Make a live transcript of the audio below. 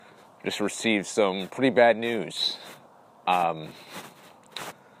just received some pretty bad news.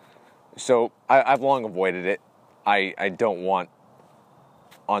 So I've long avoided it. I don't want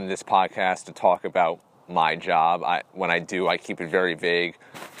on this podcast to talk about my job. When I do, I keep it very vague.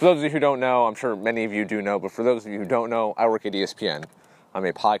 For those of you who don't know, I'm sure many of you do know, but for those of you who don't know, I work at ESPN. I'm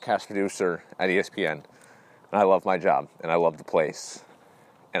a podcast producer at ESPN, and I love my job, and I love the place,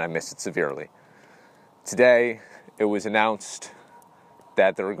 and I miss it severely. Today, it was announced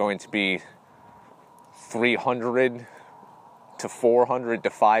that there were going to be 300 to 400 to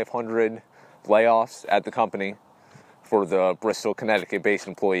 500 layoffs at the company for the Bristol, Connecticut-based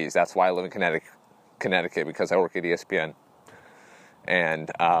employees. That's why I live in Connecticut, because I work at ESPN.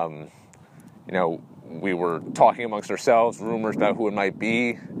 And, we were talking amongst ourselves, rumors about who it might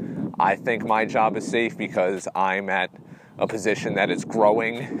be. I think my job is safe because I'm at a position that is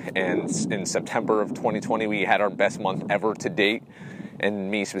growing. And in September of 2020, we had our best month ever to date. And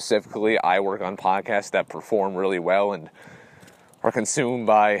me specifically, I work on podcasts that perform really well and are consumed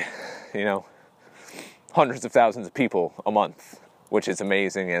by, hundreds of thousands of people a month, which is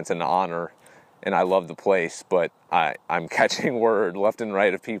amazing, and it's an honor, and I love the place. But I'm catching word left and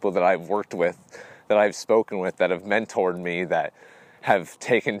right of people that I've worked with, that I've spoken with, that have mentored me, that have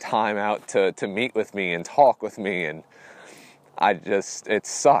taken time out to meet with me and talk with me, and it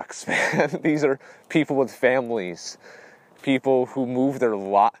sucks, man. These are people with families, people who move their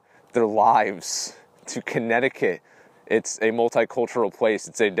lives to Connecticut. It's a multicultural place.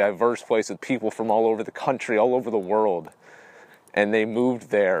 It's a diverse place with people from all over the country, all over the world. And they moved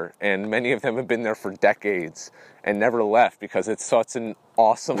there, and many of them have been there for decades and never left because it's such an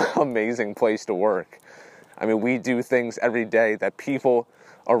awesome, amazing place to work. I mean, we do things every day that people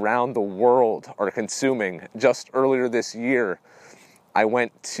around the world are consuming. Just earlier this year, I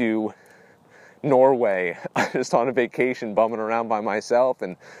went to Norway. I was just on a vacation, bumming around by myself,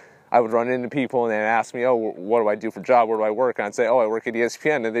 and I would run into people and they'd ask me, what do I do for a job? Where do I work? And I'd say, I work at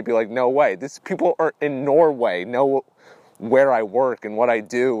ESPN. And they'd be like, no way. These people are in Norway, know where I work and what I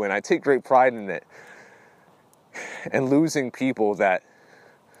do. And I take great pride in it. And losing people that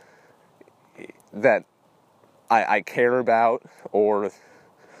I care about, or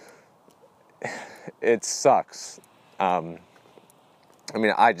it sucks. I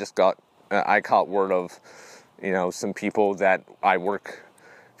caught word of, some people that I work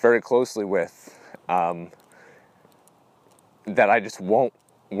very closely with, that I just won't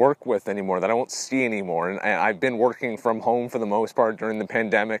work with anymore, that I won't see anymore. And I've been working from home for the most part during the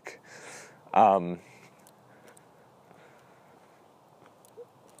pandemic.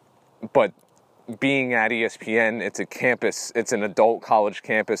 But being at ESPN, it's a campus, it's an adult college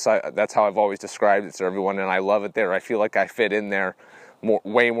campus. That's how I've always described it to everyone, and I love it there. I feel like I fit in there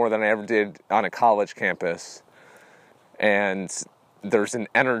way more than I ever did on a college campus. And there's an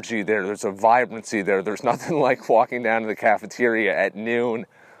energy there, there's a vibrancy there. There's nothing like walking down to the cafeteria at noon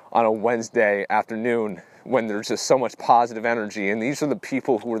on a Wednesday afternoon when there's just so much positive energy. And these are the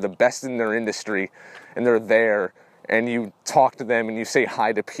people who are the best in their industry, and they're there, and you talk to them and you say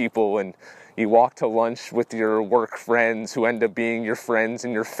hi to people, and you walk to lunch with your work friends who end up being your friends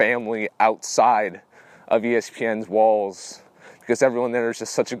and your family outside of ESPN's walls, because everyone there is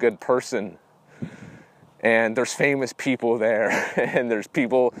just such a good person. And there's famous people there, and there's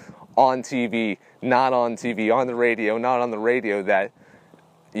people on TV, not on TV, on the radio, not on the radio, that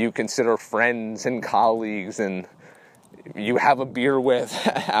you consider friends and colleagues, and you have a beer with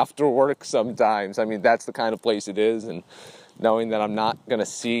after work sometimes. I mean, that's the kind of place it is, and knowing that I'm not going to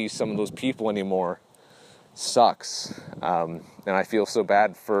see some of those people anymore sucks. And I feel so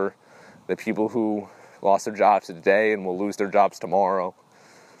bad for the people who lost their jobs today and will lose their jobs tomorrow.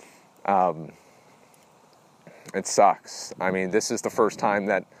 It sucks. I mean, this is the first time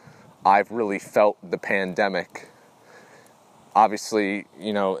that I've really felt the pandemic. Obviously,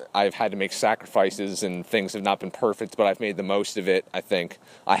 I've had to make sacrifices and things have not been perfect, but I've made the most of it, I think.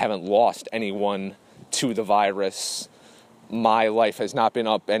 I haven't lost anyone to the virus. My life has not been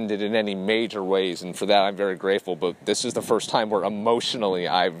upended in any major ways, and for that I'm very grateful. But this is the first time where emotionally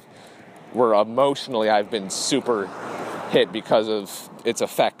I've been super hit because of its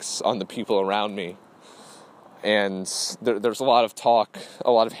effects on the people around me. And there's a lot of talk,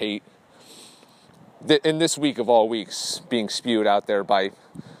 a lot of hate, in this week of all weeks, being spewed out there by,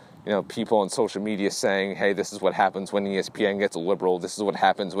 people on social media saying, hey, this is what happens when ESPN gets liberal. This is what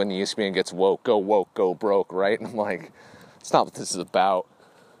happens when ESPN gets woke, go broke, right? And I'm like, it's not what this is about.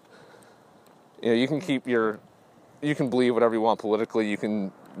 You can believe whatever you want politically. You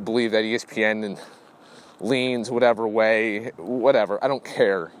can believe that ESPN leans whatever way, whatever. I don't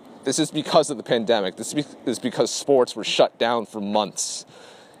care. This is because of the pandemic. This is because sports were shut down for months.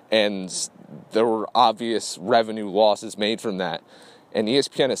 and there were obvious revenue losses made from that. And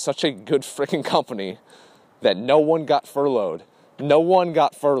ESPN is such a good freaking company that no one got furloughed. No one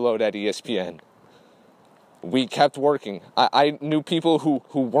got furloughed at ESPN. We kept working. I knew people who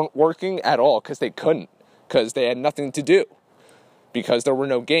weren't working at all because they couldn't, because they had nothing to do, because there were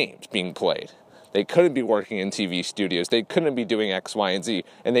no games being played. They couldn't be working in TV studios. They couldn't be doing X, Y, and Z,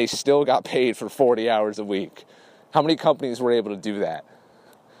 and they still got paid for 40 hours a week. How many companies were able to do that?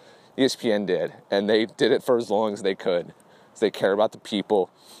 ESPN did, and they did it for as long as they could. They care about the people,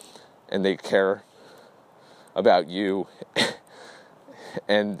 and they care about you.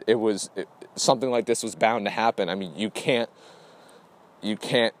 And something like this was bound to happen. I mean, you can't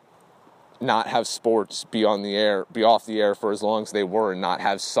not have sports be off the air for as long as they were and not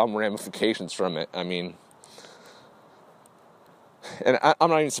have some ramifications from it. I mean, and I'm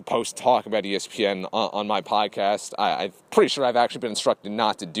not even supposed to talk about ESPN on my podcast. I'm pretty sure I've actually been instructed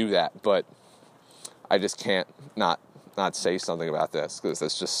not to do that, but I just can't not say something about this, because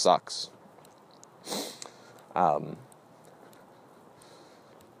this just sucks.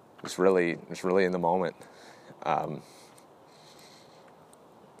 It's really in the moment.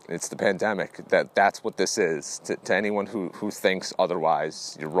 It's the pandemic. That's what this is. To anyone who thinks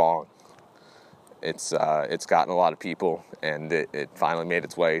otherwise, you're wrong. It's gotten a lot of people, and it finally made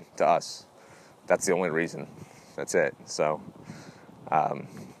its way to us. That's the only reason. That's it. So,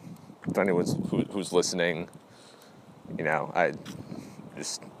 if anyone who's listening, I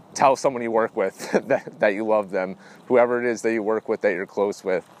just tell someone you work with that you love them, whoever it is that you work with, that you're close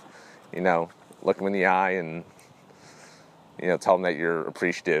with. Look them in the eye and, tell them that you're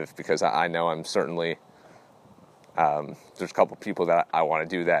appreciative, because I know I'm certainly, there's a couple people that I want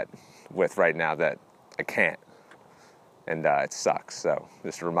to do that with right now that I can't, and it sucks. So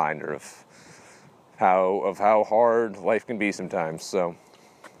just a reminder of how hard life can be sometimes. So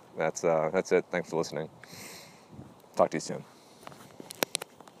that's it. Thanks for listening. Talk to you soon.